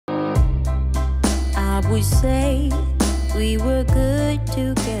would say we were good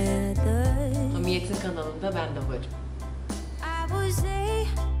together. Hamiyet'in kanalında ben de varım. I would say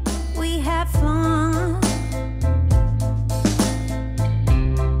we had fun,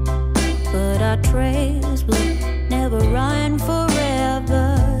 but our trails will never run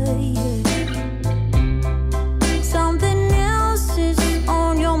forever. Yeah. Something else is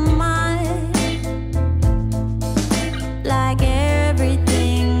on your mind, like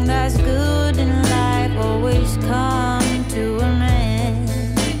everything that's good in life always come to an end.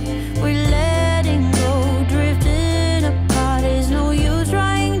 We're letting go, drifting apart. There's no use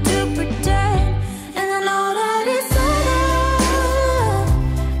trying to pretend. And I know that it's over.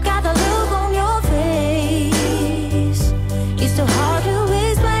 Got the look on your face. It's so hard to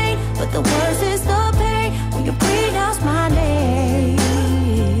explain, but the worst is the pain when you pronounce my name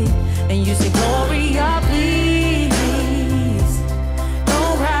and you say, Gloria, please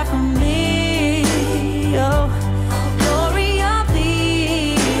don't cry for me. Oh, Gloria,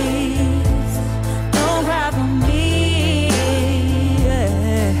 please don't cry for me.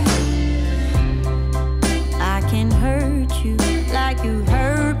 Yeah. I can hurt you like you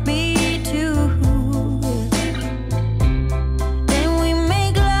hurt me too. Then we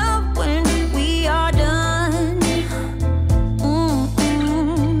make love when we are done.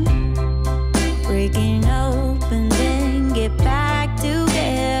 Breaking up and then get back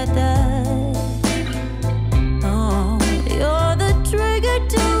together. Oh, you're the trigger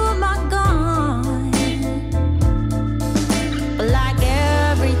to my gun. But like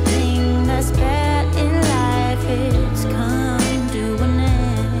everything that's bad in life, it's come to an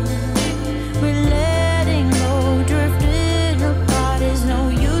end. We're letting go, drifting apart. There's no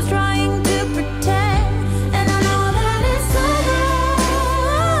use trying to pretend. And I know that it's over.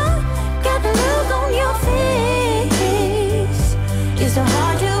 Got the look on your face. It's so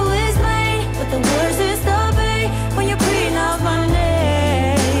hard to explain, but the worst is the pain when you pronounce my name.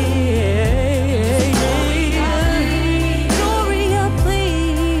 Gloria,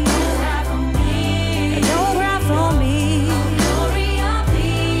 please don't cry for me. Don't cry for me. Gloria,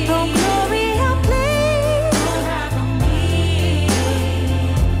 please. Oh, Gloria, please don't cry for me.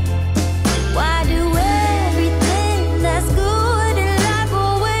 Why do everything that's good in life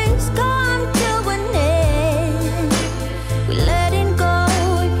always come to an end? We're letting go,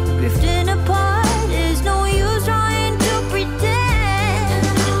 drifting apart. There's no use trying to pretend.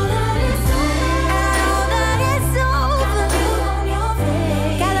 I know that it's over.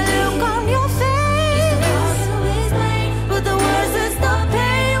 Got a look on your face. But the worst is the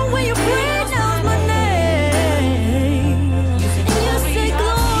pain when you pronounce my name. And you say,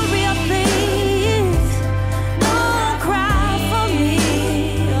 Gloria, please don't cry for me.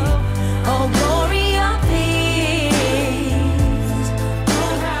 Oh, Gloria, please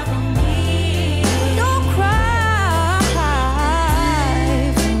don't cry for me. Don't cry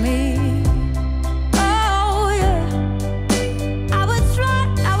for me. Oh, yeah. I would try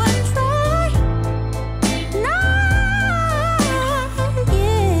not,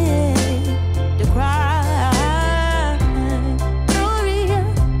 yeah, to cry. Gloria,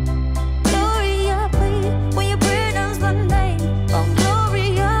 Gloria, please, when you pronounce my name. Oh,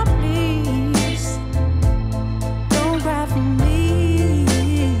 Gloria, please don't cry for me.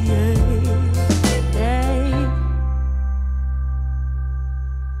 Yeah.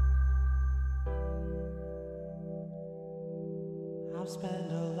 I've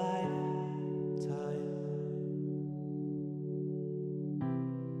spent a lifetime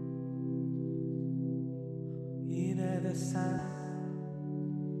in the sun.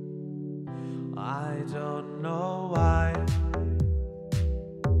 I don't know why.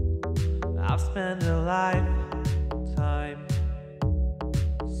 I've spent a lifetime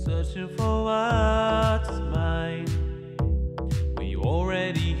searching for what's mine. When you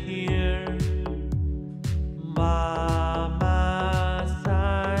already here by my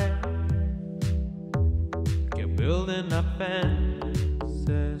side, kept building up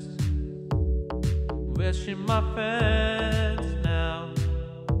fences, wishing my fence now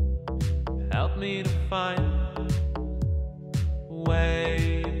help me to find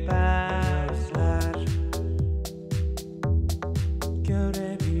way back slash.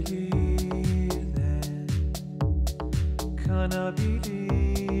 Couldn't believe that, can't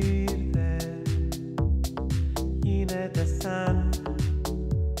believe that. Yine de sen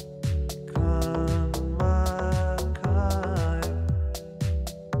kanma kalp,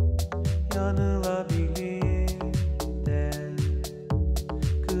 yanılabilir de,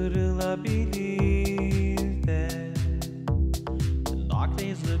 kırılabilir de. The dark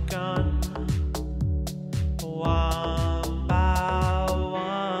days are gone, one by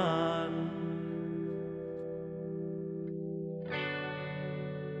one.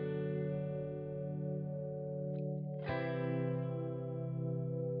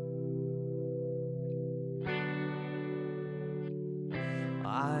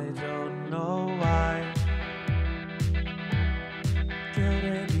 don't know why.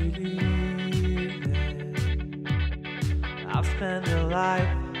 Couldn't believe it. I've spent a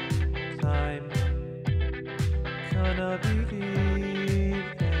lifetime. Couldn't believe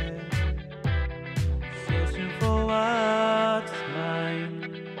it. Searching for what's mine.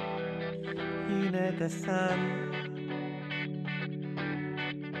 Yine de sen.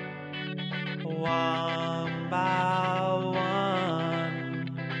 One by one.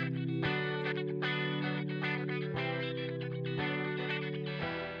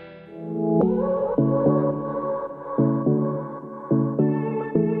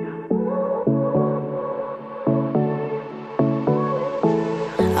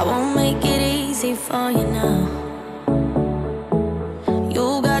 I won't make it easy for you now.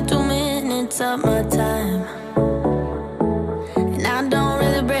 You got 2 minutes of my time, and I don't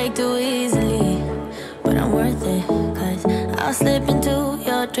really break too easily, but I'm worth it, 'cause I'll slip into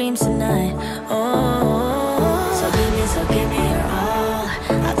your dreams tonight. Oh, so give me your all.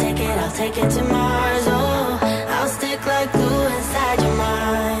 I'll take it to Mars. Oh, I'll stick like glue inside your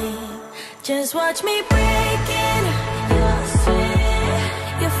mind. Just watch me breaking your sweat.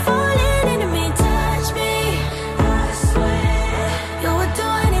 You're falling into me, touch me. I swear you would do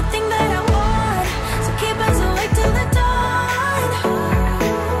anything that I want, so keep us awake till the dawn.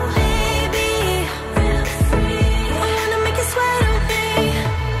 Baby, feel free. I wanna make you sweat on me.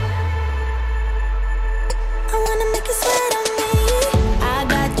 I wanna make you sweat on me. I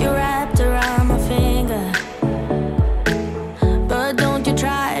got you wrapped around my finger, but don't you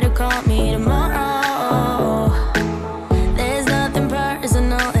try to call me tomorrow. There's nothing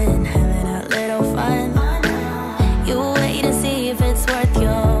personal in having a little fun. You wait and see if it's worth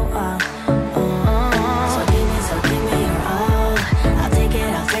your while. So give me your all. I'll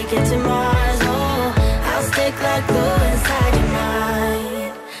take it to Mars. Oh, I'll stick like glue inside your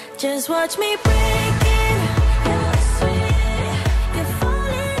mind. Just watch me break.